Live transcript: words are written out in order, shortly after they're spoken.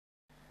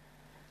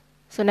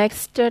So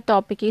next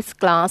topic is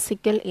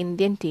classical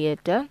Indian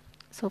theatre.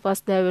 So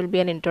first there will be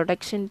an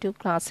introduction to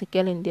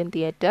classical Indian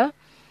theatre,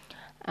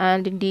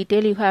 and in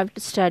detail you have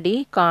to study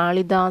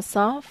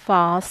Kalidasa,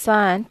 Fasa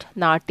and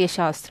Natya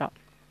Shastra.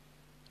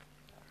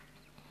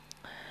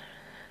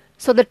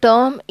 So the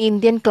term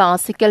Indian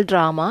classical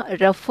drama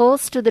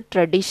refers to the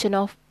tradition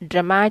of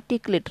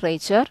dramatic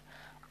literature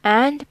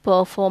and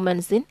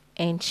performance in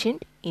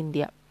ancient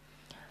India.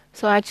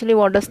 So actually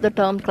what does the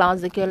term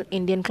classical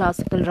Indian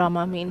classical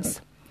drama means?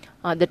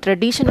 The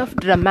tradition of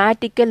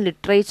dramatical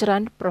literature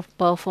and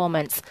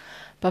performance.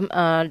 അപ്പം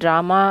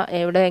drama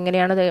എവിടെ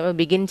എങ്ങനെയാണ്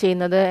begin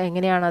ചെയ്യുന്നത്,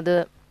 എങ്ങനെയാണത്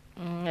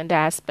എൻ്റെ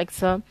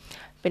aspects,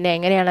 പിന്നെ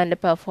എങ്ങനെയാണ് എൻ്റെ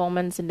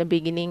പെർഫോമൻസിൻ്റെ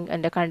beginning,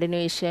 എൻ്റെ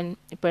കണ്ടിന്യൂവേഷൻ,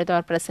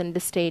 ഇപ്പോഴത്തെ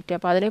പ്രസൻറ്റ് സ്റ്റേറ്റ്,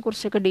 അപ്പോൾ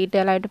അതിനെക്കുറിച്ചൊക്കെ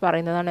ഡീറ്റെയിൽ ആയിട്ട്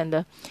പറയുന്നതാണ് എന്ത്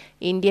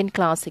ഇന്ത്യൻ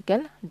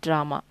ക്ലാസിക്കൽ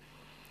ഡ്രാമ.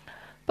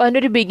 അപ്പോൾ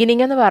അതിൻ്റെ ഒരു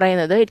ബിഗിനിങ് എന്ന്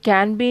പറയുന്നത് it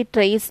can be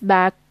trace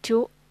back to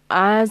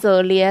as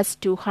early as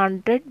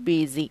 200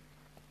 BC.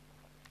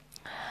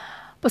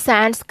 ഇപ്പോൾ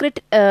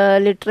സാൻസ്ക്രിറ്റ്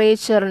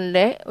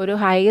ലിറ്ററേച്ചറിൻ്റെ ഒരു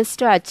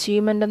ഹയസ്റ്റ്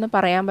അച്ചീവ്മെൻ്റ് എന്ന്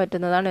പറയാൻ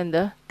പറ്റുന്നതാണ് എന്ത്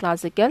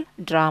classical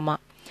drama.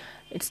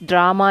 It's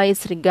drama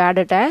is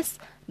regarded as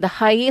the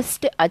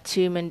highest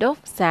achievement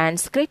of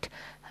Sanskrit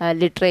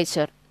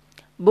literature.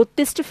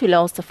 Buddhist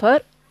philosopher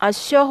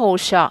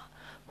അശ്വഘോഷ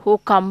who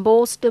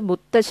composed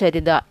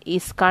Buddha-Charita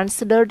is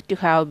considered to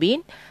have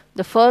been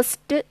the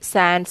first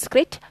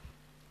Sanskrit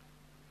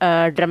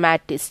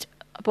dramatist.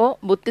 അപ്പോൾ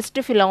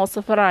Buddhist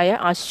ഫിലോസഫറായ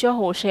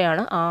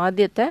അശ്വഘോഷയാണ്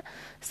ആദ്യത്തെ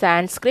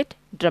Sanskrit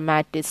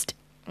dramatist.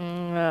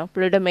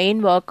 പുള്ളിയുടെ main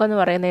work എന്ന്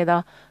പറയുന്നത് ഏതാ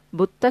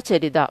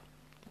Buddhacharita.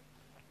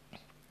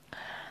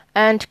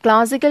 And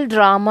classical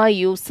drama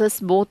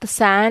uses both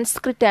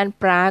Sanskrit and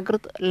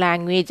Prakrit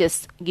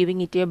languages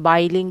giving it A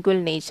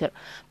bilingual nature.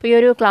 അപ്പോൾ ഈ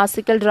ഒരു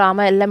classical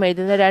drama എല്ലാം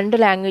എഴുതുന്ന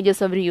 2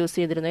 ലാംഗ്വേജസ് അവർ യൂസ്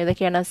ചെയ്തിരുന്നു.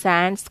 ഇതൊക്കെയാണ്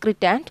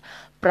സാൻസ്ക്രിറ്റ് ആൻഡ്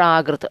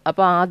പ്രാകൃത്.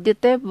 അപ്പോൾ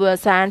ആദ്യത്തെ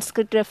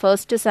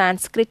ഫസ്റ്റ്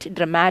സാൻസ്ക്രിറ്റ്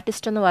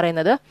ഡ്രമാറ്റിസ്റ്റ് എന്ന്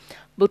പറയുന്നത്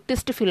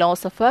Buddhist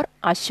philosopher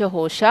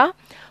അശ്വഘോഷ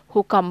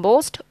who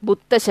composed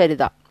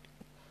Buddha-Charita.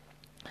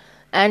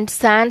 And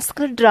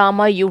Sanskrit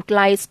drama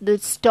utilized the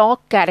stock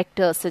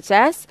characters such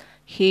as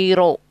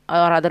hero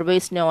or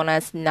otherwise known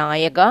as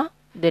Nayaka,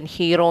 then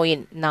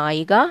heroine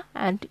Nayika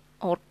and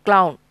or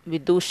clown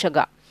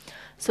Vidushaka.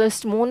 So it's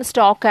 3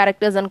 stock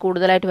characters ആണ്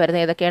കൂടുതലായിട്ട്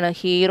വരുന്നത്. ഏതൊക്കെയാണ്?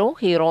 Hero,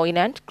 heroine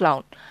and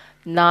clown,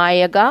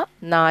 നായക,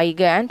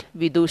 നായിക and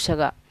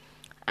വിദൂഷക.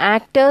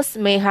 Actors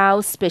may have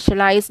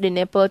specialized in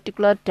a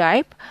particular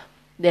type.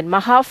 Then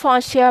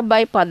Mahafashya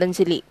by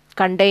Patanjali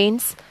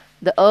contains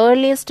the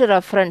earliest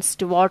reference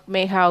to what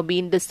may have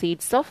been the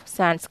seeds of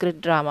Sanskrit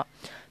drama.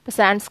 ഇപ്പോൾ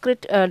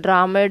സാൻസ്ക്രിറ്റ്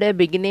ഡ്രാമയുടെ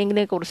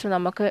ബിഗിനിങ്ങിനെ കുറിച്ച്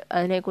നമുക്ക്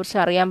അതിനെക്കുറിച്ച്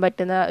അറിയാൻ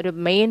പറ്റുന്ന ഒരു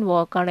main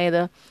വർക്കാണ്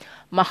ഏത്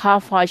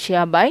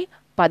മഹാഭാഷ്യ by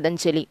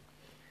Patanjali.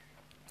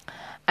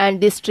 And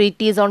this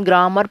treatise on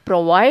grammar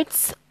provides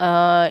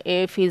a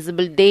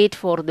feasible date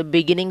for the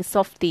beginnings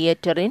of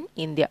theatre in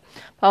India.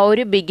 അപ്പോൾ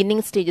ഒരു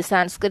ബിഗിനിങ് സ്റ്റേജ്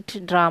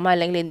സാൻസ്ക്രിറ്റ് ഡ്രാമ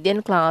അല്ലെങ്കിൽ ഇന്ത്യൻ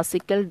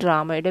ക്ലാസിക്കൽ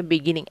ഡ്രാമയുടെ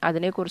ബിഗിനിങ്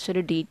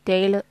അതിനെക്കുറിച്ചൊരു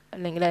ഡീറ്റെയിൽ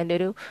അല്ലെങ്കിൽ അതിൻ്റെ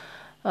ഒരു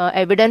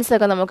എവിഡൻസ്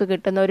ഒക്കെ നമുക്ക്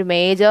കിട്ടുന്ന ഒരു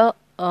മേജർ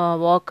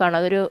വർക്കാണ്.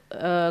 അതൊരു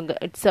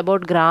ഇറ്റ്സ്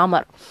അബൌട്ട്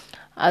ഗ്രാമർ.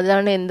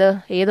 അതാണ്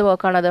ഏത്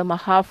വർക്കാണത്?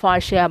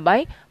 മഹാഭാഷ്യ by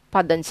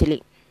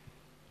Patanjali.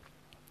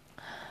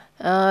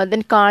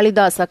 Then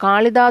Kalidasa.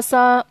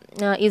 Kalidasa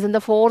is in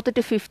the 4th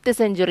to 5th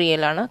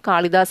centuryയിലാണ്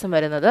Kalidasan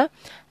വരുന്നത്.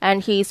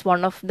 And he is one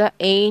of the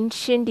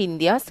ancient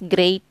India's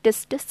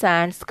greatest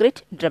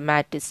Sanskrit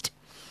dramatist.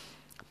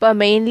 ഇപ്പോൾ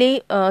മെയിൻലി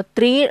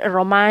 3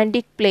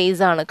 റൊമാൻറ്റിക്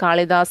പ്ലേസ് ആണ്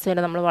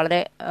കാളിദാസേനെ നമ്മൾ വളരെ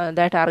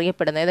ഇതായിട്ട്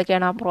അറിയപ്പെടുന്നത്.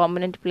 ഏതൊക്കെയാണ് ആ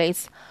പ്രോമിനൻറ്റ്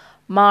പ്ലേസ്?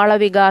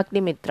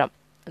 മാളവികാഗ്നിമിത്രം,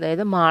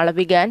 അതായത്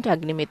Malavika and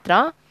Agnimitra.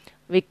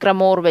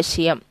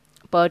 വിക്രമോർവശിയം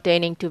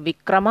pertaining to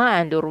വിക്രമ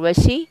and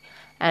Urvashi.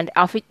 And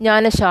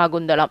Abhijnana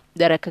Shakuntalam,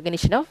 the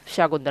recognition of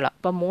Shakuntala.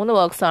 അപ്പം 3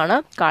 വർക്ക്സ് ആണ്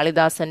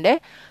കാളിദാസൻ്റെ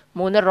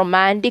 3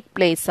 റൊമാൻറ്റിക്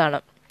പ്ലേസ് ആണ്.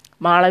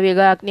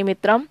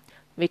 മാളവികാഗ്നിമിത്രം,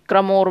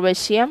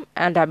 വിക്രമോർവശ്യം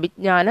ആൻഡ്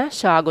അഭിജ്ഞാന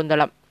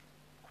ശാകുന്തളം.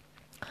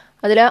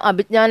 അതിൽ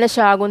അഭിജ്ഞാന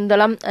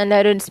ശാകുന്തളം എൻ്റെ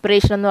ഒരു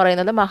ഇൻസ്പിറേഷൻ എന്ന്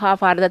പറയുന്നത്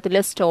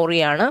മഹാഭാരതത്തിലെ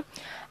സ്റ്റോറിയാണ്.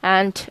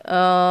 ആൻഡ്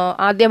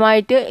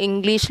ആദ്യമായിട്ട്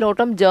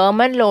ഇംഗ്ലീഷിലോട്ടും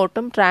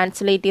ജർമ്മനിലോട്ടും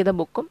ട്രാൻസ്ലേറ്റ് ചെയ്ത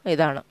ബുക്കും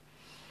ഇതാണ്.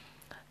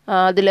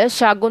 അതിൽ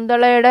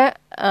ശകുന്തളയുടെ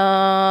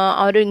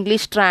ഒരു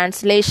ഇംഗ്ലീഷ്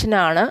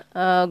ട്രാൻസ്ലേഷനാണ്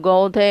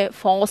ഗോധെ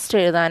ഫോസ്റ്റ്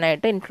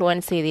എഴുതാനായിട്ട്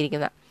ഇൻഫ്ലുവൻസ്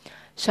ചെയ്തിരിക്കുന്നത്.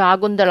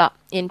 Shakunthala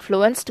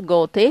influenced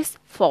ഗോധേസ്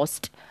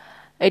ഫോസ്റ്റ്.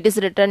 It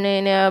is written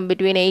in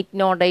between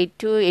 808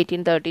 to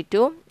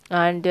 1832.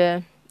 And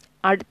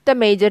അടുത്ത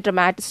മേജർ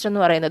ഡ്രമാറ്റിസ്റ്റ്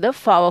എന്ന് പറയുന്നത്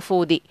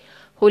ഫവഫൂതി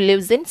who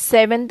lives in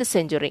 7th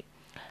century.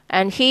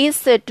 And he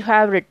is said to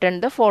have written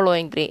the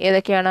following 3.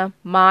 ഏതൊക്കെയാണ്?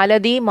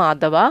 മാലതി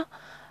മാധവ,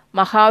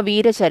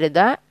 മഹാവീരചരിത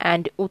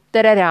ആൻഡ്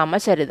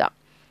ഉത്തരരാമചരിത.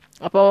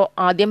 അപ്പോൾ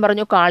ആദ്യം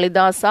പറഞ്ഞു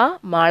കാളിദാസ,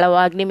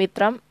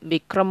 മാളവാഗ്നിമിത്രം,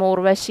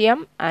 വിക്രമോർവശ്യം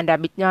ആൻഡ്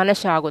അഭിജ്ഞാന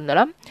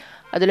ശാകുന്തളം.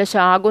 അതിൽ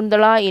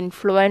Shakunthala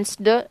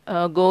influenced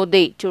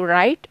ഗോദെ to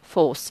right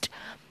ഫോസ്റ്റ്,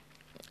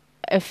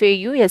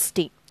 FAUST.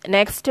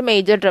 Next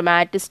major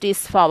dramatist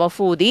is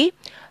Fawafudi,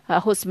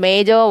 whose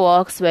major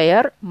works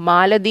were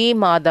Maladi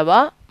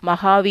Madhava,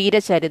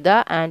 Mahavira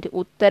Charita and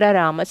Uttara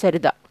Rama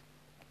Charita.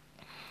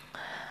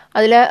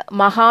 അതിൽ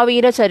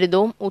Mahavira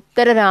ചരിതവും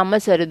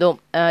ഉത്തരരാമചരിതവും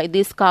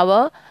these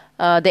cover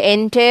the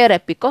entire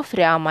EPIC of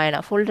Ramayana.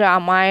 Full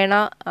Ramayana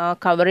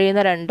cover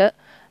ചെയ്യുന്ന 2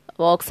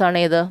 വർക്ക്സാണ്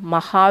ഇത്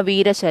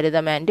മഹാവീര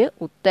ചരിതം and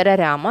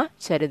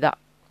ഉത്തരരാമചരിത.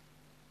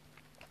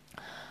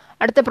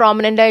 അടുത്ത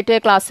prominent ആയിട്ട്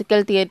classical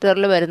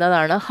തിയേറ്ററിൽ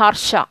വരുന്നതാണ്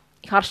Harsh.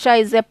 Harsh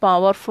is A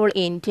powerful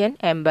Indian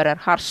emperor.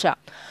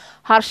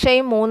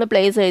 ഹർഷയും 3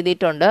 place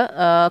എഴുതിയിട്ടുണ്ട്.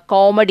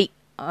 Comedy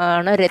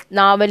ആണ്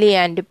Ratnavali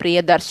and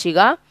Priyadarshika.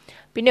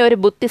 പിന്നെ ഒരു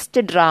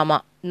ബുദ്ധിസ്റ്റ് ഡ്രാമ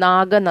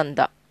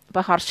നാഗനന്ദ.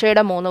 അപ്പോൾ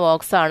ഹർഷയുടെ 3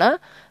 വർക്ക്സാണ്.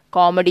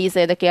 കോമഡീസ്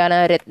ഏതൊക്കെയാണ്?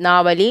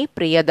 Ratnavali,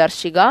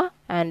 Priyadarshika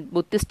and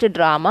Buddhist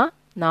drama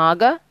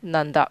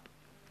നാഗനന്ദ.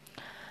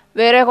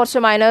 വേറെ കുറച്ച്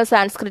മൈനർ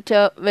സാൻസ്ക്രിറ്റ്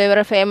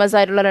വേറെ ഫേമസ്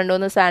ആയിട്ടുള്ള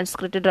 2-3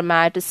 സാൻസ്ക്രിറ്റ്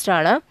ഡ്രമാറ്റിസ്റ്റ്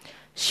ആണ്.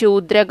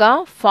 ശൂദ്രക,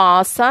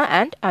 ഫാസ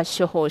ആൻഡ്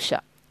അശ്വഘോഷ.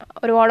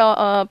 ഒരുപാട്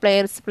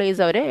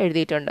പ്ലേസ് അവർ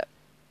എഴുതിയിട്ടുണ്ട്.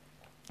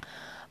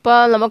 അപ്പോൾ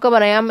നമുക്ക്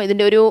പറയാം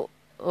ഇതിൻ്റെ ഒരു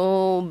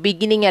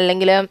ബിഗിനിങ്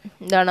അല്ലെങ്കിൽ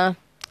എന്താണ്,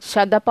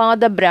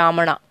 ശതപാത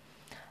ബ്രാഹ്മണ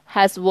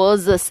has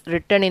verses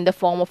written in the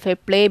form of a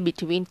play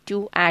between 2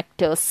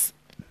 actors.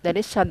 That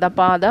is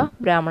Shadapada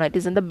Brahmana. It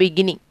is in the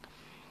beginning.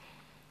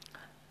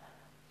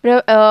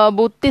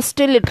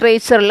 Buddhist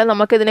ലിറ്ററേച്ചറിൽ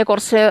നമുക്കിതിനെ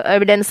കുറച്ച്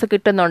എവിഡൻസ്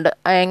കിട്ടുന്നുണ്ട്.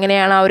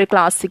 എങ്ങനെയാണ് ആ ഒരു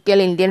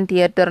ക്ലാസിക്കൽ ഇന്ത്യൻ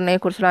തിയേറ്ററിനെ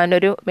കുറിച്ചുള്ള അതിൻ്റെ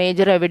ഒരു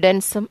മേജർ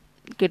എവിഡൻസും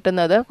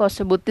കിട്ടുന്നത്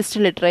കുറച്ച്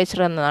ബുദ്ധിസ്റ്റ്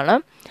ലിറ്ററേച്ചർ എന്നതാണ്.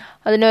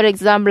 അതിനൊരു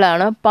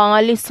എക്സാമ്പിളാണ്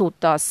പാലി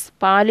സൂത്താസ്.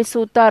 പാലി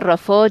സൂത്ത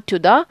refer to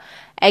the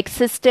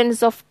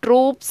existence of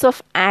troops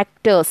of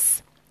actors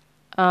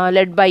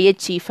led by a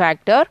chief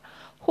actor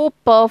who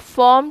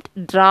performed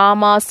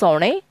dramas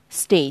on a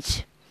stage,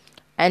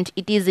 and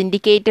it is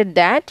indicated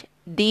that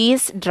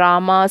these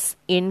dramas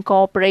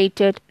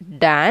incorporated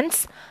dance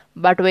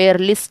but were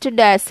listed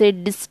as a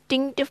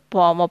distinctive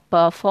form of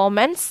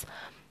performance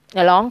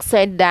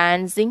alongside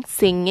dancing,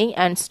 singing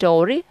and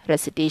story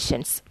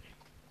recitations.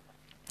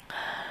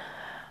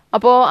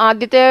 അപ്പോൾ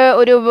ആദ്യത്തെ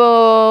ഒരു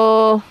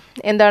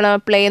എന്താണ്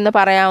play എന്ന്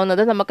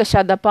പറയാവുന്നത് നമുക്ക്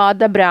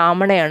ശതപാത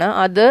ബ്രാഹ്മണയാണ്.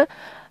 അത്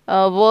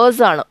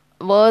verse ആണ്.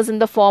 Verse in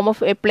the form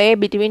of A play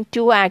between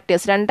 2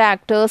 actors. 2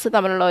 actors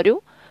തമ്മിലുള്ള ഒരു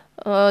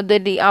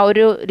ആ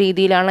ഒരു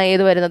രീതിയിലാണ്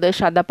ഏത് വരുന്നത്,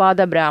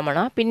 ശതപാത ബ്രാഹ്മണ.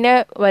 പിന്നെ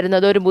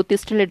വരുന്നത് ഒരു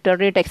ബുദ്ധിസ്റ്റ്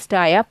ലിറ്റററി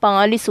ടെക്സ്റ്റായ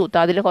പാലി സൂത്ത.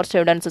 അതിൽ കുറച്ച്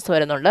എവിഡൻസസ്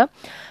വരുന്നുണ്ട്.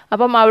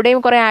 അപ്പം അവിടെയും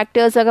കുറേ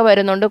ആക്ടേഴ്സൊക്കെ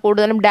വരുന്നുണ്ട്.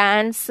 കൂടുതലും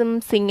ഡാൻസും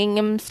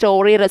സിംഗിങ്ങും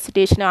സ്റ്റോറി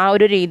റെസിറ്റേഷനും ആ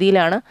ഒരു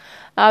രീതിയിലാണ്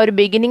ആ ഒരു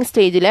ബിഗിനിങ്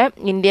സ്റ്റേജിൽ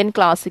ഇന്ത്യൻ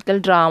ക്ലാസിക്കൽ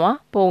ഡ്രാമ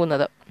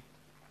പോകുന്നത്.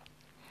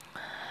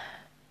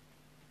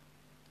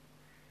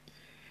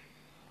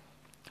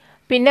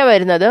 പിന്നെ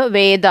വരുന്നത്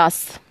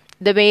Vedas.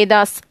 The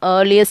Vedas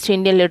earliest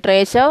Indian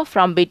literature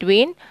from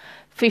between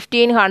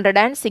 1500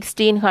 and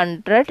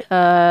 1600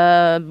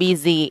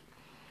 BCE.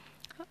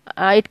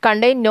 It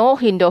contained no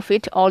hint of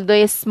it, although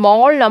a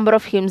small number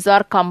of hymns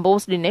are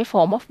composed in a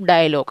form of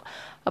dialogue.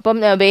 അപ്പം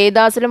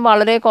വേദാസിലും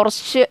വളരെ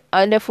കുറച്ച്,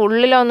 അതിൻ്റെ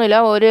ഫുള്ളിലൊന്നുമില്ല,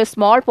 ഒരു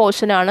small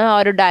പോർഷനാണ് ആ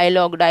ഒരു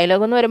ഡയലോഗ്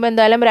എന്ന് വരുമ്പോൾ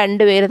എന്തായാലും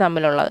 2 പേര്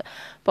തമ്മിലുള്ളത്.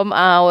 അപ്പം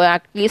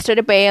അറ്റ്ലീസ്റ്റ്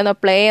ഒരു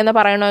പ്ലേ എന്ന്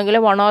പറയണമെങ്കിൽ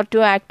 1 or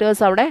 2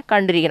 ആക്ടേഴ്സ് അവിടെ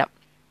കണ്ടിരിക്കണം.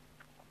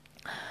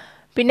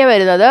 പിന്നെ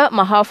വരുന്നത്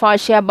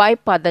Mahabhashya by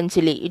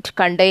Patanjali. It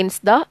contains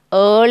the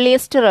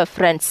earliest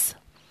reference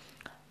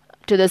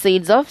to the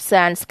seeds of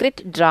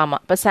Sanskrit drama.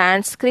 അപ്പോൾ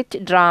സാൻസ്ക്രിറ്റ്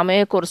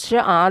ഡ്രാമയെക്കുറിച്ച്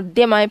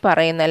ആദ്യമായി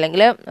പറയുന്ന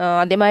അല്ലെങ്കിൽ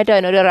ആദ്യമായിട്ട്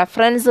അതിനൊരു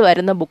റെഫറൻസ്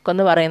വരുന്ന ബുക്ക്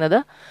എന്ന് പറയുന്നത്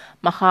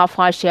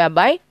മഹാഭാഷ്യ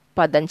ബൈ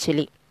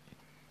പതഞ്ജലി.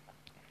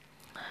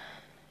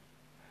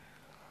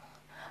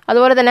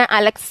 അതുപോലെ തന്നെ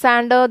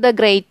Alexander the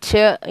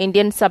Great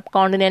Indian sub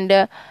continent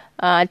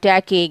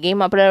attack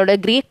ചെയ്യുകയും അപ്പോൾ അവിടെ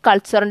ഗ്രീക്ക്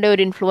കൾച്ചറിൻ്റെ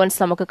ഒരു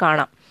ഇൻഫ്ലുവൻസ് നമുക്ക്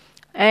കാണാം.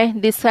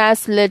 This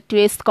has led to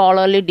a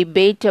scholarly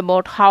debate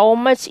about how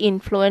much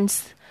influence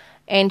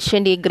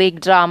ancient Greek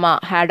drama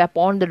had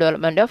upon the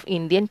development of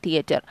Indian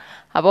theatre.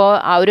 അപ്പോൾ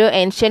ആ ഒരു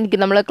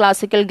ഏൻഷ്യൻറ്റ് നമ്മൾ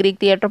ക്ലാസിക്കൽ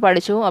ഗ്രീക്ക് തിയേറ്റർ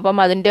പഠിച്ചു. അപ്പം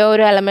അതിൻ്റെ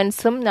ഒരു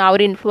എലമെൻസും ആ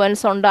ഒരു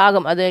ഇൻഫ്ലുവൻസ്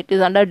ഉണ്ടാകും. അത് ഇറ്റ്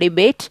ഈസ് അണ്ടർ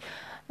ഡിബേറ്റ്,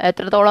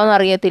 എത്രത്തോളം എന്ന്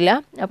അറിയത്തില്ല.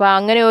 അപ്പോൾ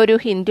അങ്ങനെ ഒരു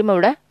ഹിൻറ്റും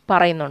ഇവിടെ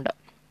പറയുന്നുണ്ട്.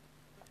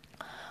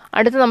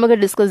 അടുത്ത് നമുക്ക്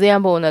ഡിസ്കസ്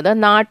ചെയ്യാൻ പോകുന്നത്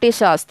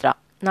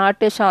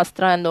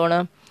നാട്യശാസ്ത്ര എന്താണ്?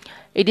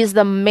 It is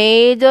the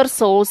major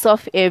source of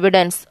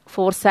evidence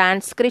for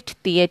Sanskrit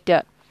theatre.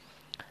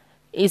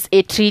 Is a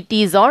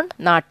treatise on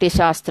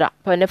നാട്യശാസ്ത്ര.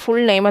 അപ്പോൾ അതിൻ്റെ ഫുൾ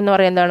നെയിം എന്ന്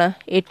പറയുന്നതാണ്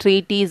a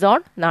treatise on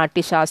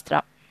Natyashastra.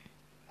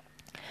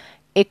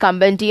 A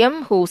compendium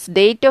whose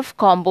date of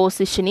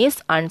composition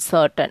is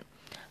uncertain.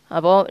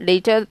 അപ്പോൾ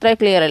ഡേറ്റ് അത്ര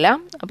ക്ലിയർ അല്ല.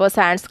 അപ്പോൾ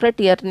സാൻസ്ക്രിറ്റ്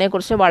തിയേറ്ററിനെ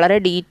കുറിച്ച് വളരെ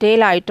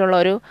ഡീറ്റെയിൽ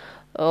ആയിട്ടുള്ളൊരു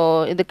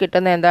ഇത്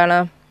കിട്ടുന്ന എന്താണ്,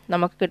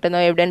 നമുക്ക്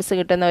കിട്ടുന്ന എവിഡൻസ്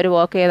കിട്ടുന്ന ഒരു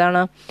വർക്ക്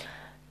ഏതാണ്?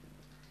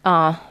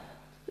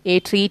 A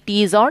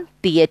treatise on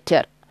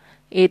theatre.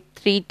 A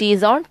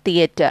treatise on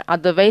theatre,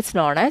 otherwise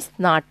known as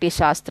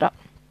നാട്യശാസ്ത്ര.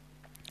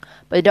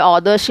 അപ്പോൾ ഇതിൻ്റെ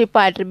ഓതർഷിപ്പ്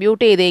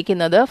അട്രിബ്യൂട്ട്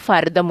ചെയ്തേക്കുന്നത്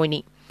Bharatamuni.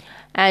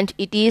 And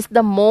it is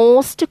the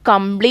most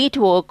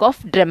complete work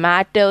of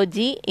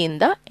dramaturgy in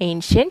the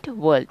ancient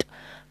world.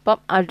 അപ്പം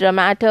ആ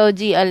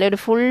ഡ്രമാറ്റർജി അല്ലെങ്കിൽ ഒരു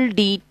ഫുൾ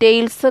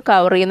ഡീറ്റെയിൽസ്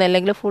കവർ ചെയ്യുന്ന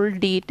അല്ലെങ്കിൽ ഫുൾ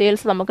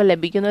ഡീറ്റെയിൽസ് നമുക്ക്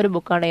ലഭിക്കുന്ന ഒരു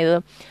ബുക്കാണ് ഇത്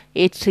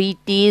a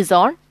treatise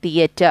on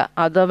theatre,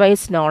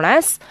 otherwise known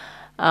as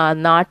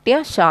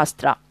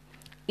Natyashastra.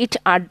 It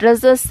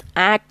addresses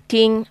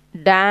acting,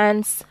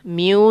 dance,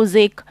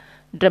 music,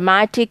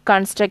 dramatic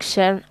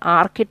construction,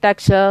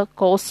 architecture,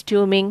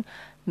 costuming,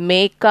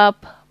 makeup,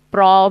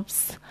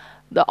 props,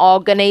 the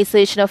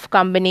organization of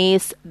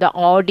companies, the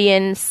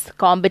audience,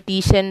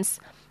 competitions,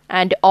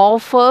 and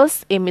offers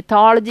a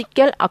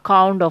mythological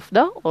account of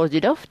the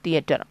origin of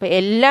theatre. അപ്പോൾ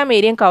എല്ലാം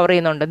ഏരിയയും cover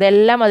ചെയ്യുന്നുണ്ട്.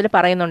 ഇതെല്ലാം അതിൽ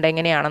പറയുന്നുണ്ട്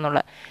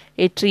എങ്ങനെയാണെന്നുള്ളത്.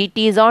 A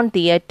treatise on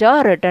theatre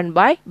written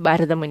by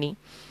Bharathamuni.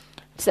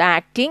 It's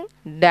acting,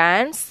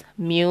 dance,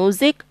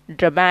 music,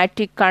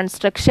 dramatic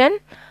construction,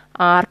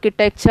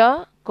 architecture,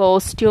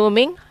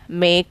 costuming,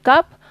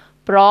 makeup,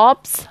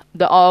 props,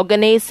 the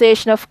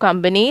organization of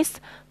companies,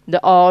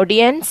 the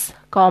audience,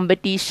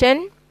 competition,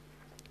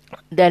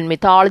 then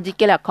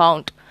mythological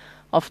account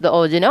of the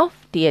origin of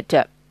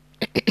theatre.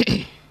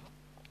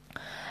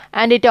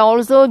 And it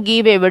also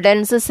give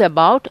evidences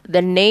about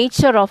the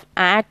nature of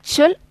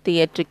actual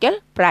theatrical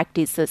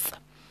practices.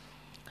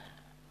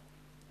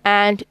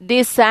 And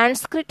this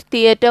Sanskrit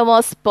theatre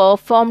was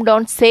performed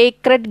on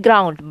sacred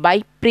ground by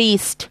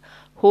priests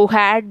who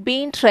had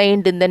been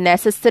trained in the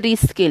necessary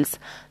skills.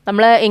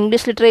 നമ്മൾ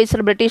English literature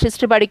British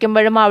history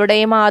പഠിക്കുമ്പോഴും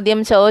അവിടെയും ആദ്യം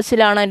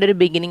ചേർച്ചിലാണ് അതിൻ്റെ ഒരു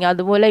beginning.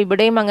 അതുപോലെ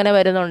ഇവിടെയും അങ്ങനെ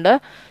വരുന്നുണ്ട്.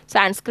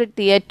 സാൻസ്ക്രിറ്റ്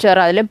തിയേറ്റർ,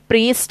 അതിലും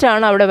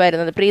പ്രീസ്റ്റാണ് അവിടെ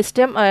വരുന്നത്.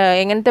 പ്രീസ്റ്റും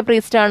എങ്ങനത്തെ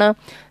പ്രീസ്റ്റാണ്?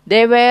 They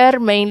were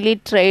mainly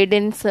trained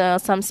in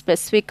some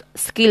specific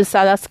skills.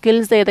 അത് ആ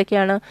സ്കിൽസ്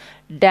ഏതൊക്കെയാണ്?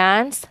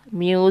 Dance,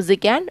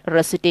 music and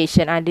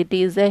recitation. And it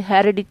is a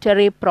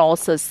hereditary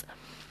process.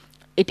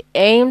 It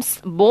aims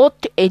both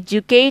to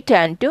educate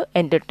and to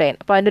entertain.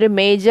 അപ്പോൾ അതിൻ്റെ ഒരു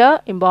മേജർ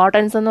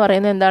ഇമ്പോർട്ടൻസ് എന്ന്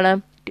പറയുന്നത് എന്താണ്?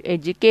 To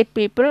educate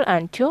people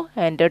and to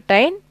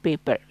entertain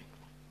people.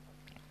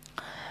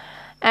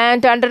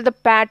 And under the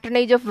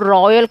patronage of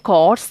royal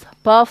courts,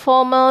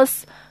 performers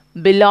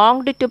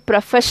belonged to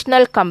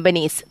professional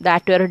companies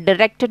that were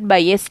directed by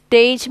a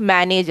stage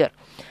manager,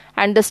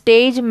 and the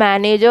stage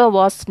manager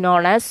was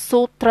known as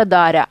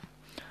Sutradhara,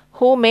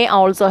 who may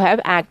also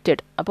have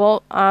acted. അപ്പോൾ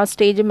ആ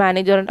stage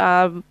manager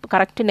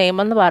correct name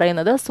എന്ന്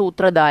പറയുന്നത്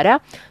Sutradhara.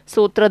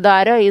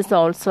 Sutradhara is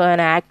also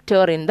an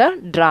actor in the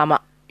drama.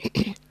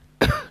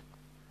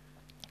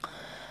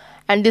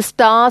 And this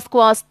task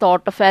was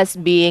thought of as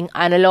being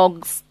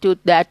analogous to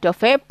that of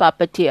a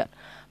puppeteer.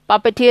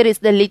 Puppeteer is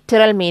the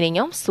literal meaning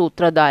of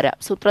Sutradhara.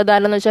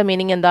 Sutradhara എന്ന് വെച്ചാൽ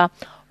meaning എന്താ?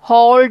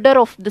 Holder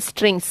of the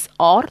strings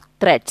or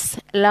threads.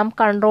 എല്ലാം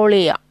control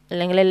ചെയ്യുക,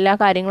 അല്ലെങ്കിൽ എല്ലാ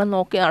കാര്യങ്ങളും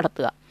നോക്കി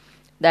നടത്തുക.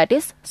 That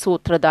is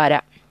Sutradhara.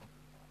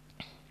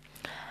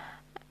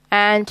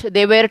 And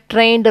they were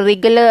trained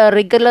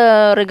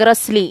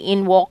rigorously in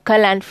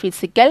vocal and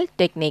physical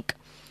technique.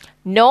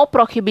 No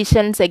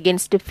prohibitions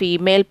against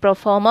female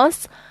performers.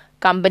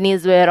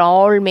 Companies were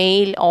all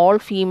male, all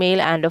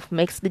female and of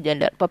mixed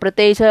gender. ഇപ്പോൾ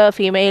പ്രത്യേകിച്ച്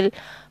female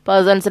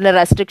പേഴ്സൺസിൻ്റെ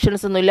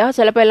restrictions ഒന്നുമില്ല.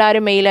 ചിലപ്പോൾ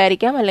എല്ലാവരും മെയിൽ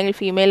ആയിരിക്കാം, അല്ലെങ്കിൽ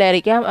ഫീമെയിൽ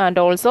ആയിരിക്കാം,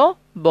 and also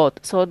both.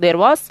 So there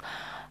was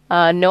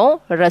no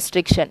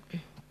restriction.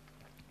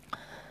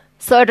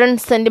 Certain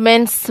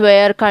sentiments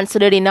were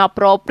considered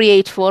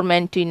inappropriate for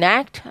men to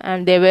enact, and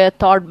they were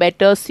thought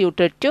better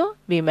suited to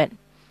women.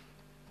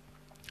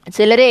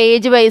 ചിലർ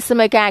age വൈസും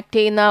ഒക്കെ ആക്ട്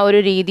ചെയ്യുന്ന ഒരു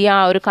രീതി ആ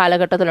ഒരു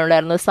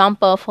കാലഘട്ടത്തിലുണ്ടായിരുന്നു. Some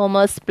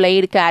performers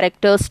played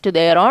characters to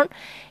their own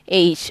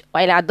age,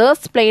 while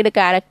others played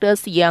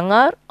characters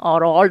younger or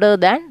older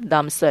than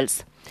themselves.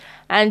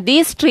 And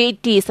these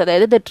treatise,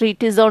 അതായത് the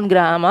treatise on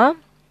grammar,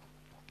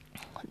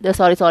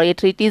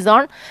 treatise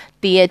on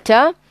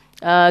theatre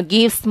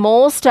gives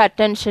most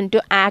attention to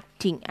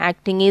acting.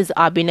 Acting is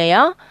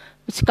abhinaya,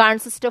 which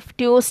consists of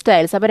two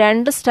styles. അപ്പോൾ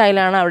രണ്ട്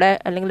സ്റ്റൈലാണ് അവിടെ,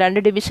 അല്ലെങ്കിൽ രണ്ട്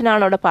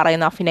ഡിവിഷനാണ് അവിടെ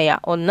പറയുന്നത് അഭിനയ.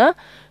 ഒന്ന്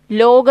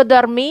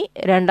ലോകധർമ്മി,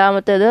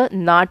 രണ്ടാമത്തേത്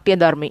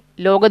നാട്യധർമ്മി.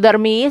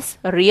 Lokadharmi is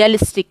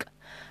realistic,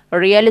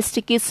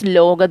 realistic is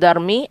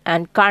Lokadharmi,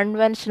 and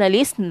conventional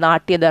is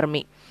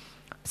Natyadharmi.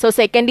 So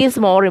second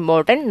is more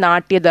important,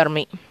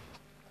 Natyadharmi.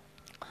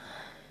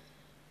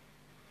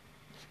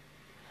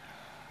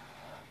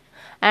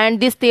 And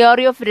this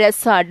theory of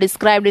rasa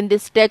described in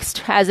this text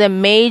has a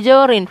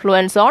major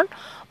influence on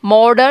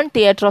modern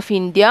theatre of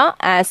India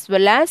as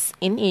well as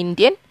in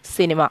Indian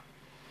cinema.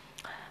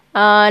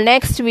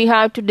 Next we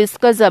have to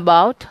discuss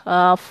about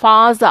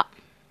Fasa.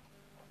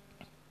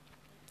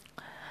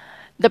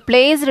 The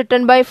plays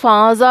written by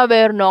Fasa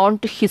were known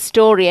to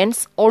historians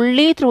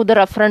only through the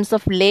reference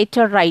of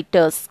later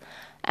writers,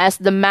 as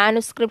the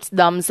manuscripts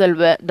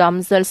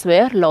themselves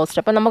were lost.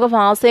 അപ്പോൾ നമുക്ക്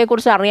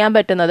ഫാസയെക്കുറിച്ച് അറിയാൻ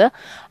പറ്റുന്നത്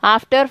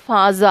after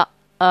ഫാസ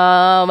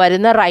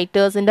വരുന്ന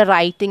റൈറ്റേഴ്സിൻ്റെ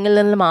റൈറ്റിങ്ങിൽ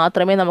നിന്ന്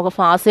മാത്രമേ നമുക്ക്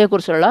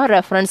ഫാസയെക്കുറിച്ചുള്ള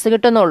reference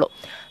കിട്ടുന്നുള്ളൂ.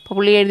 അപ്പോൾ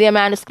പുള്ളി എഴുതിയ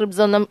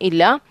മാനുസ്ക്രിപ്റ്റ്സ് ഒന്നും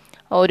ഇല്ല.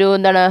 ഒരു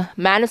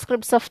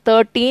manuscripts of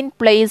 13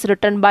 plays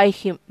written by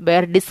him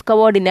were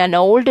discovered in an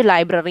old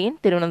library in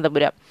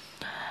Thiruvananthapuram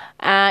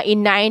in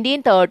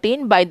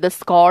 1913 by the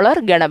scholar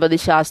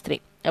Ganapathi Shastri.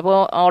 അപ്പോൾ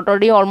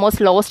ഓൾറെഡി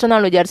ഓൾമോസ്റ്റ് ലോസ്റ്റ്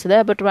എന്നാണ് വിചാരിച്ചത്.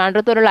 അപ്പോൾ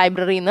ട്രിവാൻഡ്രത്ത് ഒരു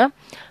ലൈബ്രറിയിൽ നിന്ന്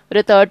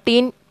ഒരു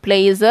 13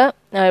 plays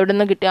ഇവിടെ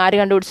നിന്ന് കിട്ടി. ആര്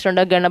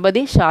കണ്ടുപിടിച്ചിട്ടുണ്ട്?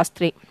 Ganapathi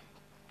Shastri.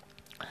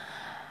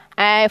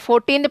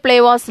 14th play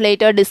was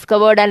later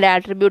discovered and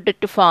attributed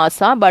to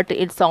Fasa, but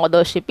its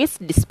authorship is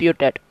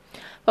disputed.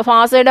 അപ്പോൾ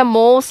ഫാസയുടെ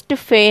മോസ്റ്റ്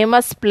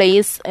ഫേമസ്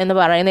പ്ലേസ് എന്ന്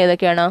പറയുന്നത്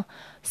ഏതൊക്കെയാണ്?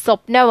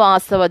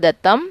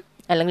 സ്വപ്നവാസവദത്തം,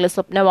 അല്ലെങ്കിൽ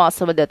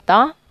സ്വപ്നവാസവദത്ത,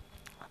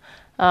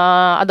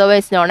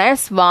 otherwise known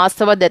as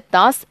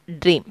വാസവദത്താസ്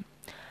dream.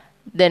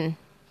 Then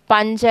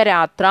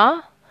Pancharatra,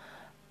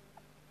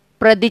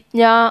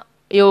 പ്രതിജ്ഞ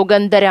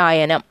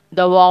യോഗന്ധരായനം,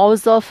 ദ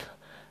വോws ഓഫ്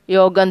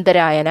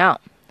യോഗന്ധരായന.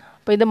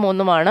 അപ്പോൾ ഇത്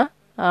മൂന്നുമാണ്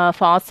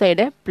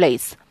ഫാസയുടെ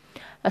place.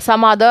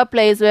 Some other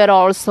place where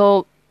also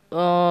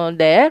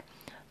there.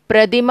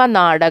 പ്രതിമ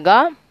നാടക,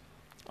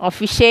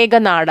 അഭിഷേക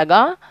നാടക,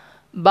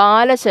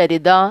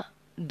 ബാലചരിത,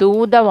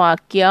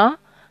 ദൂതവാക്യ,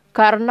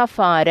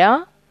 കർണഫാര,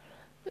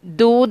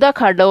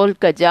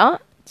 ദൂതഘടോൽക്കജ,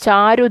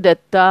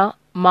 ചാരുദത്ത,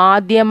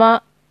 മാധ്യമ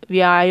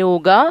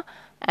വ്യായോഗ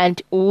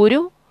and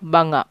ഊരു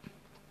ഭംഗ.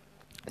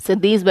 So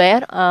these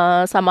were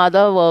some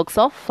other works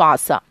of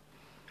Fasa.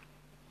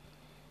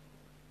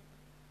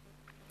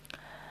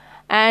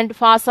 And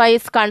Fasa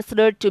is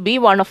considered to be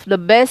one of the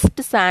best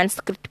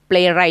Sanskrit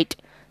playwright,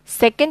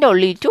 second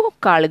only to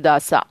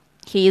Kalidasa.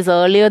 He is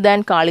earlier than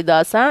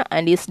Kalidasa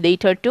and is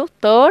dated to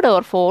 3rd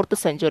or 4th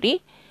century.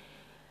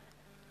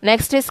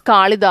 Next is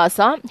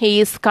Kalidasa. He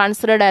is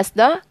considered as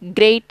the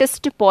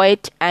greatest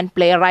poet and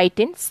playwright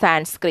in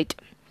Sanskrit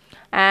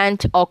and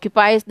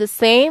occupies the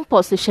same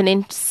position in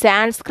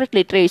Sanskrit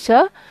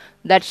literature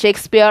that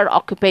Shakespeare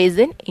occupies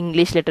in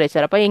English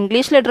literature. അപ്പോൾ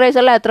English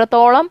ലിറ്ററേച്ചറിൽ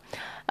എത്രത്തോളം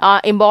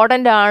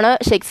important ആണ്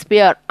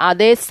Shakespeare,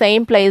 അതേ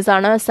same place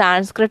ആണ്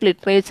സാൻസ്ക്രിറ്റ്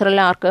ലിറ്ററേച്ചറിൽ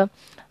ആർക്ക്,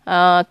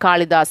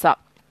 കാളിദാസ.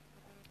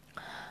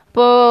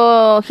 അപ്പോൾ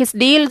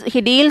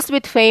he deals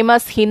with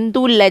famous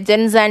Hindu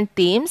legends and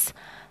themes.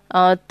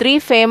 Three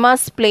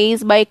famous plays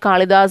by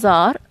Kalidasa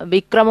are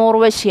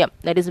Vikramorvashyam,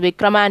 that is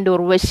Vikrama and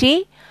Urvashi,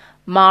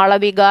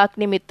 Malavika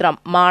Agnimitram,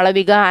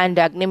 Malavika and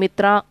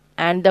Agnimitra,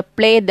 and the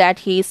play that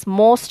he is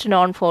most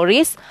known for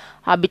is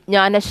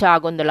Abhijnana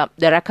Shakuntalam,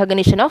 the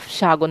recognition of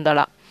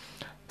Shakuntala.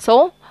 So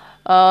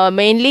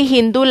mainly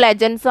Hindu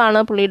legends ആണ്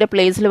പുള്ളിയുടെ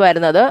പ്ലേസിൽ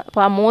വരുന്നത്.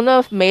 അപ്പോൾ ആ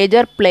 3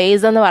 major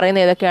place എന്ന്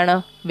പറയുന്നത് ഏതൊക്കെയാണ്?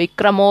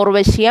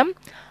 വിക്രമോർവശ്യം,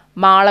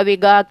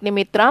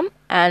 മാളവികാഗ്നിമിത്രം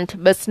and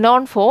best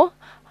known for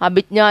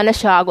Abhijnana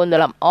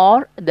Shakuntalam or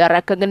the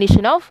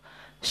recognition of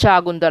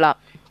Shakunthala.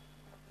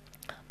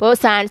 അപ്പോൾ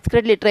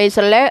Sanskrit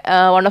ലിറ്ററേച്ചറിലെ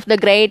one of the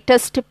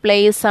greatest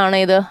place ആണ്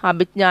ഇത്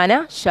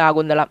Abhijnana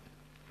Shakuntalam.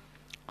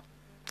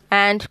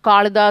 And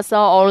Kalidasa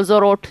also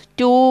rote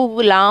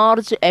 2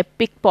 large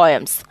epic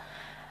poems.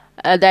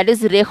 That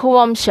is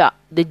Raghuvamsha,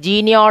 the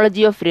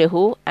genealogy of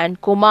Raghu, and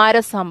Kumara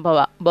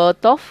Sambhava,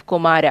 birth of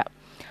Kumara,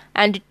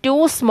 and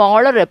 2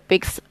 smaller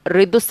epics,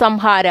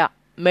 Ridusamhara,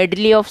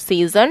 medley of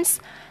seasons,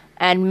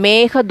 and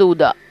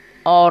Meghaduta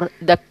or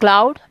the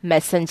cloud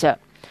messenger.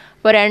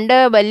 അപ്പോൾ 2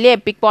 വലിയ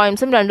EPIC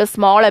പോയംസും 2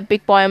 small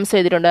EPIC poems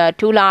എഴുതിയിട്ടുണ്ട്.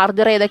 2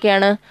 larger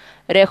ഏതൊക്കെയാണ്?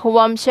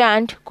 Raghuvamsha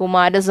and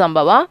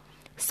കുമാരസംഭവ,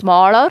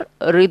 smaller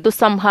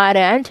ഋതുസംഹാര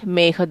and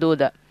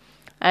Meghdoot.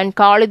 And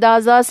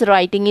Kalidasa's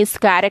writing is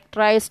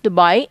characterized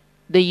by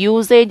the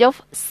usage of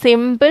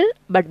simple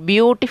but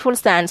beautiful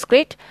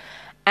Sanskrit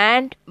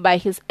and by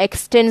his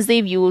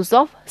extensive use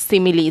of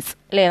similes.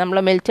 അല്ലേ, നമ്മൾ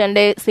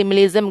മിൽട്ടൻ്റെ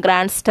സിമിലിസും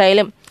grand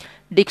സ്റ്റൈലും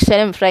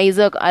ഡിക്ഷനും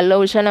fries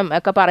അലോഷനും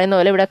ഒക്കെ പറയുന്ന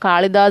പോലെ ഇവിടെ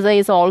Kalidasa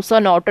is also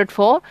noted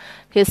for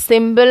his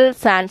simple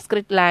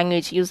Sanskrit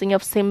language, using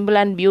of simple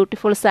and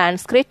beautiful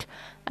Sanskrit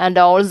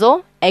and also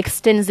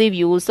extensive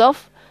use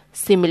of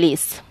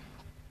similes.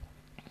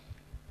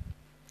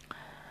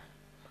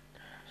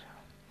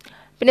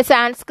 പിന്നെ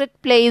സാൻസ്ക്രിറ്റ്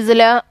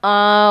പ്ലേസിൽ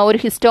ഒരു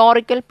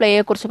ഹിസ്റ്റോറിക്കൽ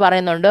പ്ലേയെ കുറിച്ച്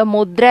പറയുന്നുണ്ട്,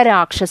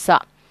 മുദ്രരാക്ഷസ.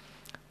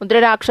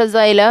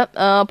 മുദ്രരാക്ഷസയിൽ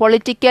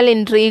പൊളിറ്റിക്കൽ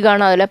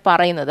ഇൻട്രീഗാണ് അതിൽ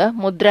പറയുന്നത്,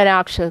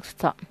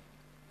 മുദ്രരാക്ഷസ.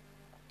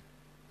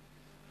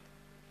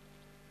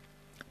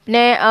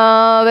 പിന്നെ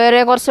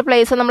വേറെ കുറച്ച്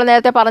പ്ലേസ് നമ്മൾ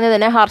നേരത്തെ പറഞ്ഞത്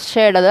തന്നെ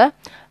ഹർഷയുടേത്.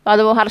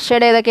 അത്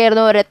ഹർഷയുടെ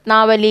ഏതൊക്കെയായിരുന്നു?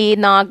 രത്നാവലി,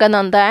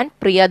 നാഗനന്ദ ആൻഡ്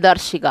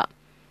പ്രിയദർശിക.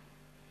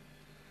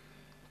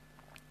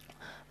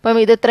 അപ്പം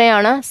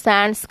ഇതിത്രയാണ്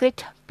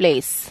സാൻസ്ക്രിറ്റ്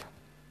പ്ലേസ്.